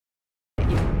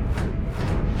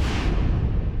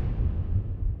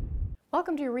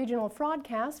Welcome to your regional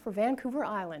fraudcast for Vancouver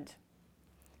Island.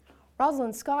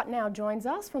 Rosalind Scott now joins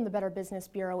us from the Better Business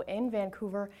Bureau in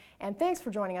Vancouver, and thanks for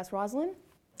joining us, Rosalind.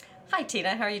 Hi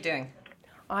Tina, how are you doing?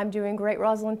 I'm doing great,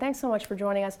 Rosalind. Thanks so much for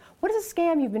joining us. What is a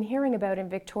scam you've been hearing about in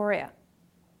Victoria?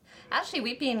 Actually,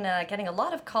 we've been getting a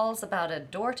lot of calls about a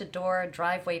door-to-door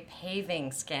driveway paving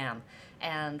scam.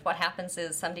 And what happens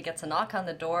is somebody gets a knock on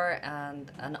the door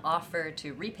and an offer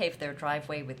to repave their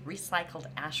driveway with recycled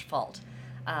asphalt.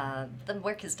 The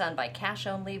work is done by cash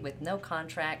only with no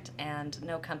contract and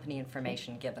no company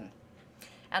information given.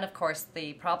 And of course,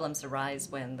 the problems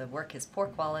arise when the work is poor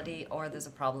quality or there's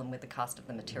a problem with the cost of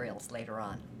the materials later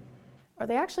on. Are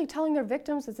they actually telling their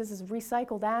victims that this is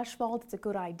recycled asphalt, it's a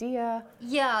good idea?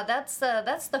 Yeah, that's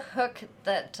the hook,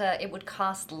 that it would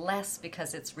cost less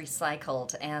because it's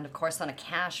recycled, and of course on a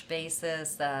cash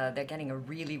basis they're getting a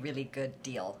really, really good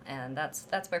deal, and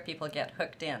that's where people get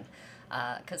hooked in,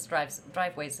 because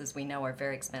driveways, as we know, are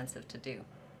very expensive to do.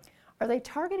 Are they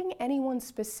targeting anyone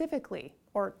specifically,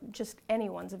 or just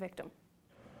anyone's a victim?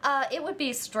 It would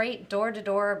be straight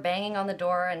door-to-door, banging on the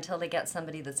door until they get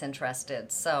somebody that's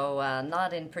interested. So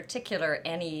not in particular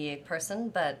any person,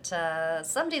 but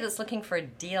somebody that's looking for a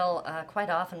deal quite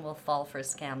often will fall for a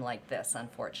scam like this,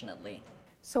 unfortunately.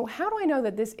 So how do I know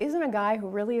that this isn't a guy who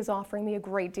really is offering me a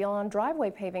great deal on driveway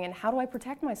paving, and how do I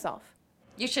protect myself?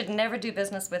 You should never do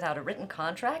business without a written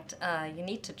contract. You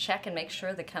need to check and make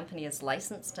sure the company is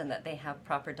licensed and that they have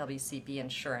proper WCB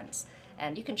insurance.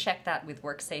 And you can check that with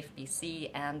WorkSafe BC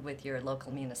and with your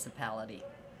local municipality.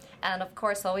 And of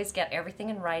course, always get everything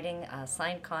in writing, a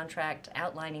signed contract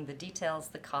outlining the details,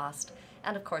 the cost,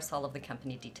 and of course all of the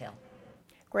company detail.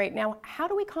 Great. Now, how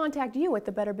do we contact you at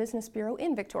the Better Business Bureau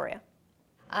in Victoria?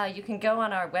 You can go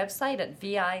on our website at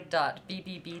vi.bbb.org,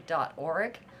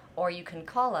 or you can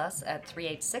call us at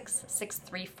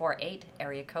 386-6348,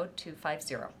 area code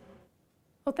 250.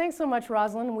 Well, thanks so much,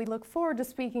 Rosalind. We look forward to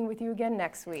speaking with you again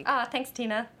next week. Thanks,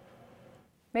 Tina.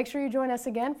 Make sure you join us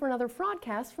again for another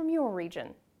fraudcast from your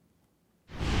region.